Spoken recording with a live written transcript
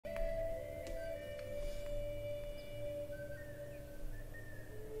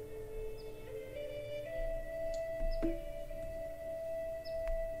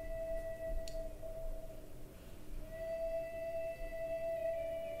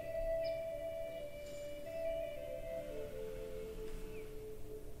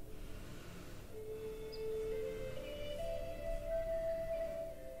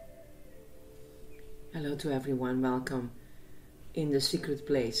to everyone. Welcome in the secret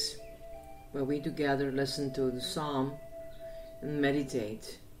place where we together listen to the psalm and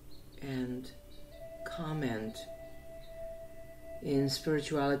meditate and comment in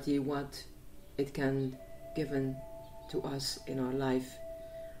spirituality what it can given to us in our life,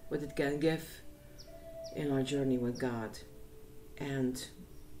 what it can give in our journey with God, and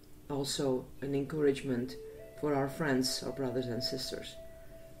also an encouragement for our friends, our brothers and sisters.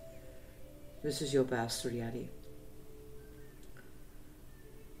 This is your Pastor Yadi.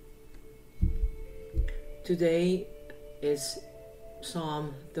 Today is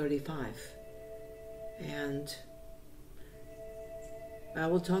Psalm 35, and I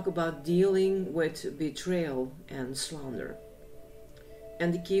will talk about dealing with betrayal and slander.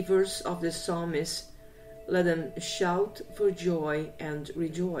 And the key verse of this psalm is, "Let them shout for joy and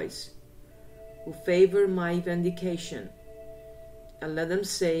rejoice, who favor my vindication. And let them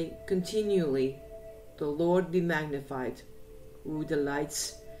say continually, the Lord be magnified, who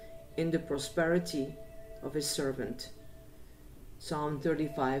delights in the prosperity of his servant." Psalm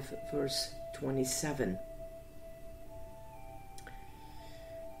 35, verse 27.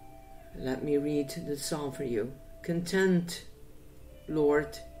 Let me read the psalm for you. "Content,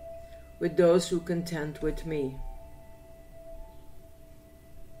 Lord, with those who contend with me.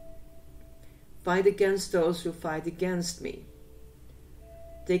 Fight against those who fight against me.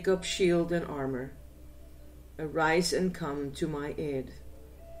 Take up shield and armor. Arise and come to my aid.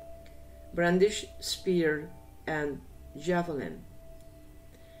 Brandish spear and javelin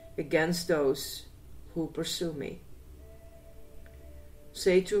against those who pursue me.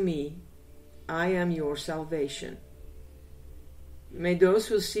 Say to me, I am your salvation. May those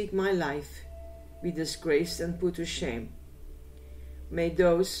who seek my life be disgraced and put to shame. May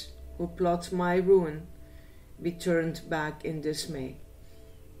those who plot my ruin be turned back in dismay.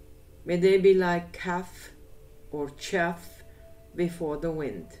 May they be like chaff or chaff before the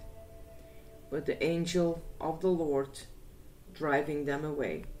wind, with the angel of the Lord driving them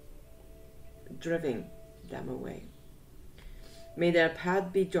away. May their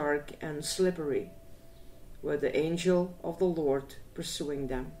path be dark and slippery, with the angel of the Lord pursuing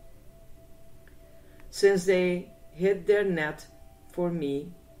them. Since they hid their net for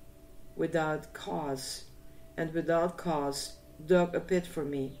me without cause, and without cause dug a pit for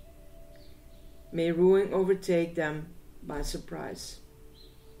me, may ruin overtake them by surprise.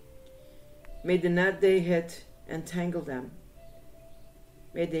 May the net they hid entangle them.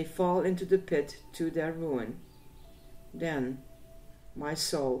 May they fall into the pit to their ruin. Then my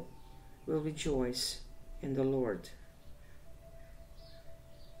soul will rejoice in the Lord,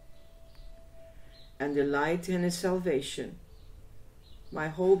 and delight in his salvation. My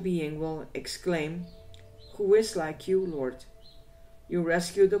whole being will exclaim, Who is like you, Lord? You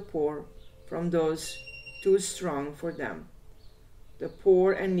rescue the poor from those too strong for them, the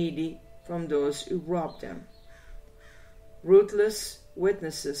poor and needy from those who rob them. Ruthless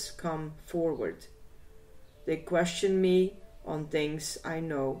witnesses come forward. They question me on things I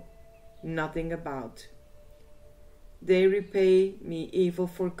know nothing about. They repay me evil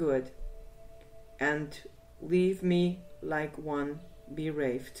for good and leave me like one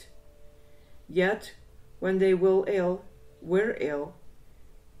bereaved. Yet when they were ill,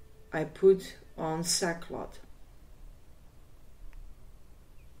 I put on sackcloth.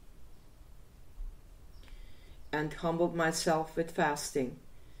 And humbled myself with fasting.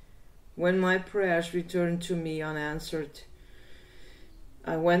 When my prayers returned to me unanswered,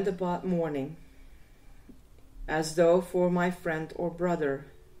 I went about mourning. As though for my friend or brother,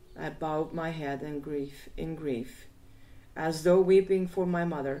 I bowed my head in grief, as though weeping for my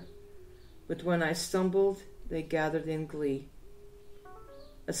mother. But when I stumbled, they gathered in glee.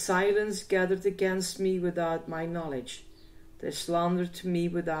 A silence gathered against me without my knowledge. They slandered me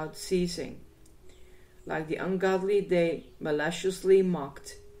without ceasing. Like the ungodly, they maliciously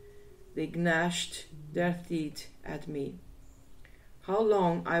mocked. They gnashed their teeth at me. How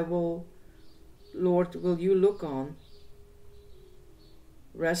long, Lord, will you look on?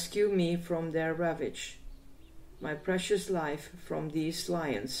 Rescue me from their ravage, my precious life from these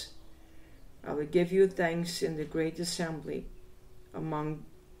lions. I will give you thanks in the great assembly. Among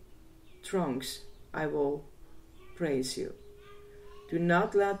throngs I will praise you. Do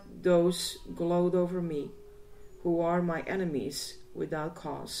not let those gloat over me who are my enemies without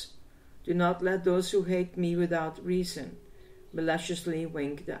cause. Do not let those who hate me without reason maliciously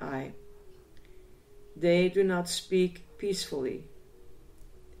wink the eye. They do not speak peacefully,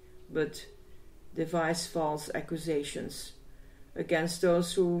 but devise false accusations against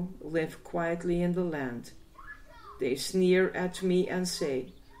those who live quietly in the land. They sneer at me and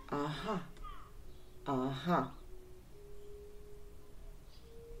say, Aha! Aha.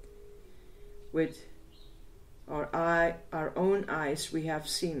 With our own eyes we have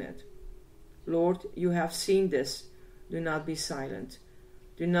seen it. Lord, you have seen this. Do not be silent.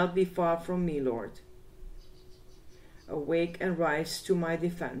 Do not be far from me, Lord. Awake and rise to my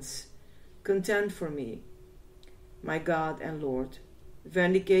defense. Contend for me, my God and Lord.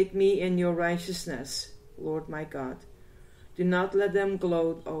 Vindicate me in your righteousness, Lord my God. Do not let them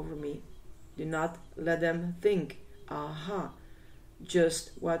gloat over me. Do not let them think, aha,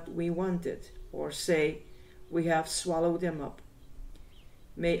 just what we wanted, or say, we have swallowed him up.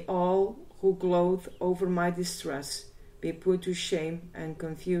 May all who gloat over my distress be put to shame and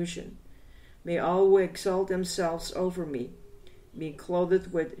confusion. May all who exalt themselves over me be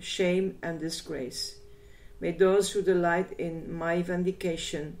clothed with shame and disgrace. May those who delight in my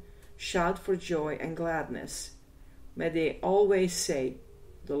vindication shout for joy and gladness. May they always say,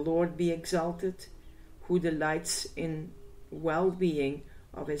 the Lord be exalted, who delights in well-being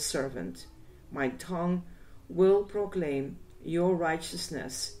of his servant. My tongue will proclaim your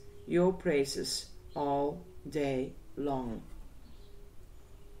righteousness, your praises all day long.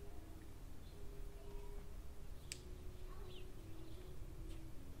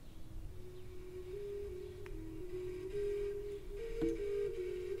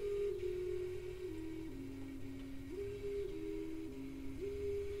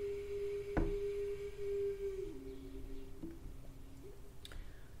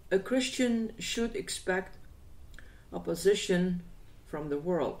 A Christian should expect opposition from the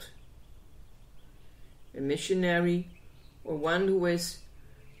world. A missionary or one who is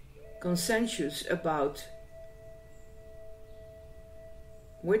conscientious about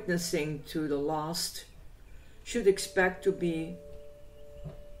witnessing to the lost should expect to be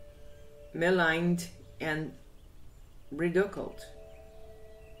maligned and ridiculed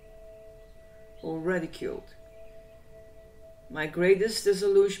or ridiculed. My greatest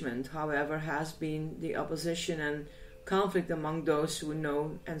disillusionment, however, has been the opposition and conflict among those who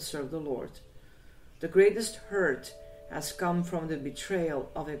know and serve the Lord. The greatest hurt has come from the betrayal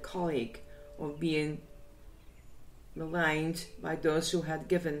of a colleague or being maligned by those who had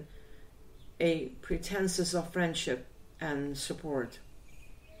given a pretenses of friendship and support.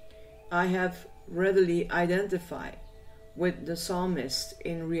 I have readily identified with the psalmist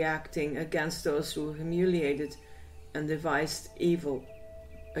in reacting against those who humiliated and devised evil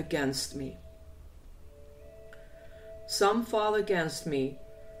against me. Some fought against me,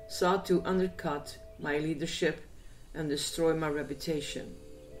 sought to undercut my leadership and destroy my reputation.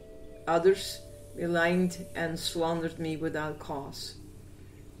 Others maligned and slandered me without cause.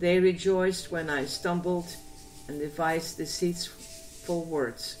 They rejoiced when I stumbled and devised deceitful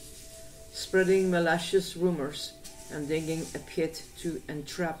words, spreading malicious rumors and digging a pit to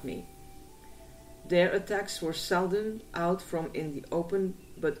entrap me. Their attacks were seldom out from in the open,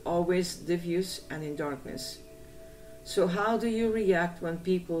 but always diffuse and in darkness. So how do you react when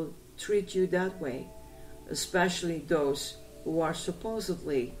people treat you that way, especially those who are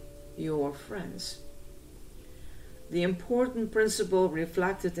supposedly your friends? The important principle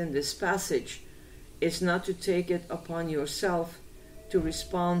reflected in this passage is not to take it upon yourself to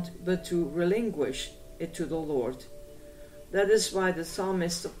respond, but to relinquish it to the Lord. That is why the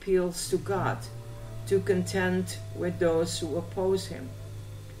psalmist appeals to God to contend with those who oppose him.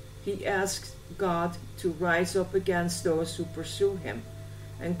 He asks God to rise up against those who pursue him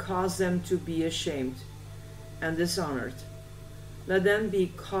and cause them to be ashamed and dishonored. Let them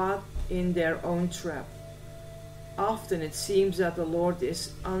be caught in their own trap. Often it seems that the Lord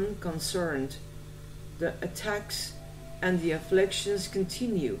is unconcerned. The attacks and the afflictions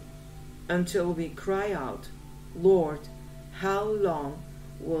continue until we cry out, Lord, how long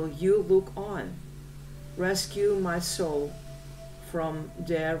will you look on? Rescue my soul from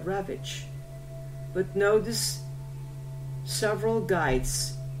their ravage. But notice several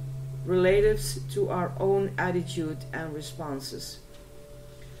guides relative to our own attitude and responses.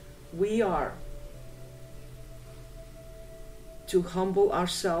 We are to humble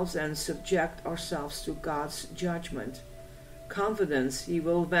ourselves and subject ourselves to God's judgment, confidence He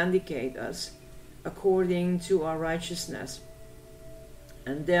will vindicate us according to our righteousness,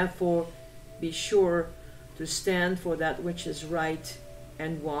 and therefore be sure to stand for that which is right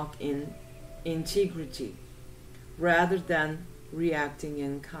and walk in integrity, rather than reacting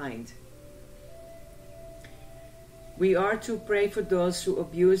in kind. We are to pray for those who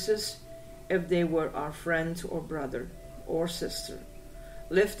abuse us if they were our friend or brother or sister.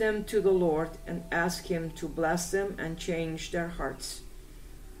 Lift them to the Lord and ask Him to bless them and change their hearts.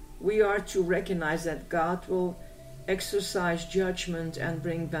 We are to recognize that God will exercise judgment and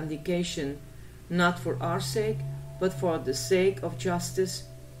bring vindication not for our sake, but for the sake of justice,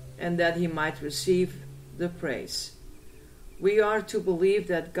 and that he might receive the praise. We are to believe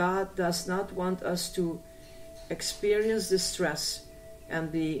that God does not want us to experience distress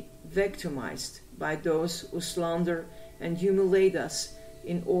and be victimized by those who slander and humiliate us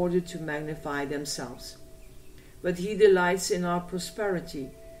in order to magnify themselves. But he delights in our prosperity,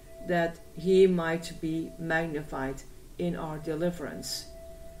 that he might be magnified in our deliverance.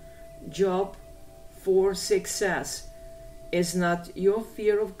 Job 4:6 says, "Is not your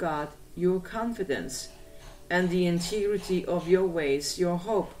fear of God your confidence, and the integrity of your ways your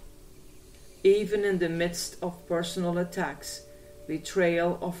hope?" Even in the midst of personal attacks,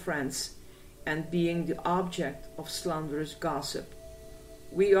 betrayal of friends, and being the object of slanderous gossip,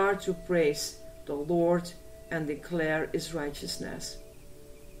 we are to praise the Lord and declare his righteousness.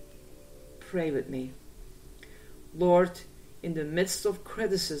 Pray with me. Lord, in the midst of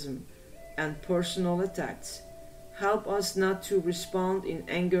criticism and personal attacks, help us not to respond in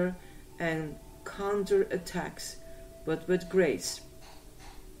anger and counter-attacks, but with grace.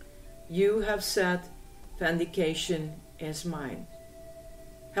 You have said, "Vindication is mine."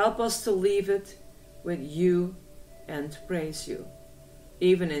 Help us to leave it with you and praise you,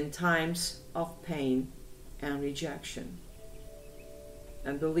 even in times of pain and rejection.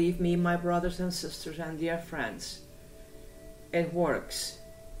 And believe me, my brothers and sisters and dear friends, it works.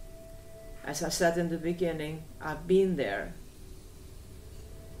 As I said in the beginning, I've been there.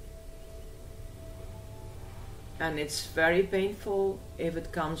 And it's very painful if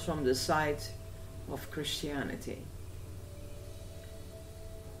it comes from the side of Christianity.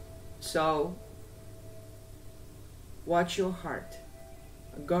 So, watch your heart.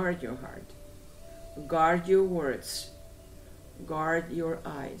 Guard your heart. Guard your words. Guard your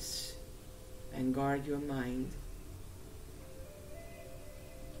eyes. And guard your mind.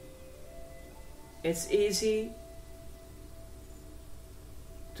 It's easy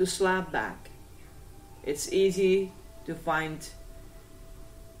to slap back. It's easy to find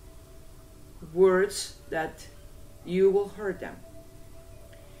words that you will hurt them.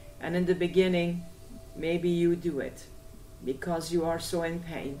 And in the beginning, maybe you do it because you are so in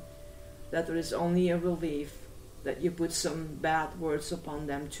pain that there is only a relief that you put some bad words upon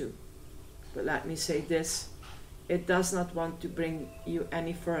them too. But let me say this, it does not want to bring you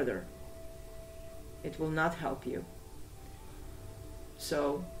any further. It will not help you.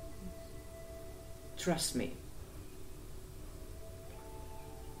 So, trust me.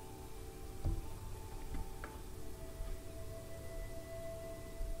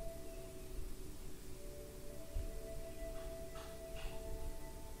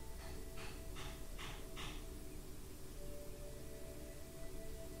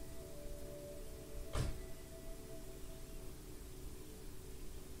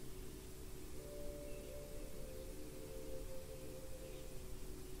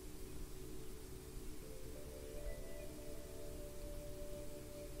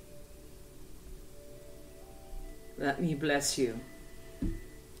 Let me bless you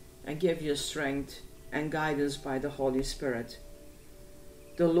and give you strength and guidance by the Holy Spirit.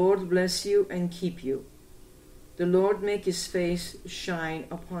 The Lord bless you and keep you. The Lord make his face shine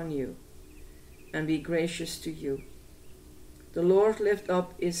upon you and be gracious to you. The Lord lift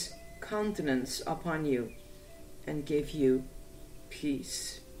up his countenance upon you and give you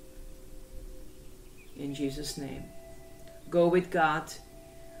peace. In Jesus' name. Go with God.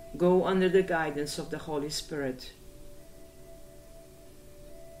 Go under the guidance of the Holy Spirit.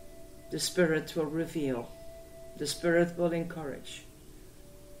 The Spirit will reveal, the Spirit will encourage,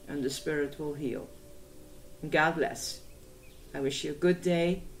 and the Spirit will heal. God bless. I wish you a good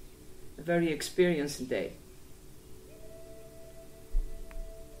day, a very experienced day.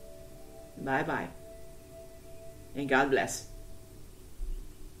 Bye-bye. And God bless.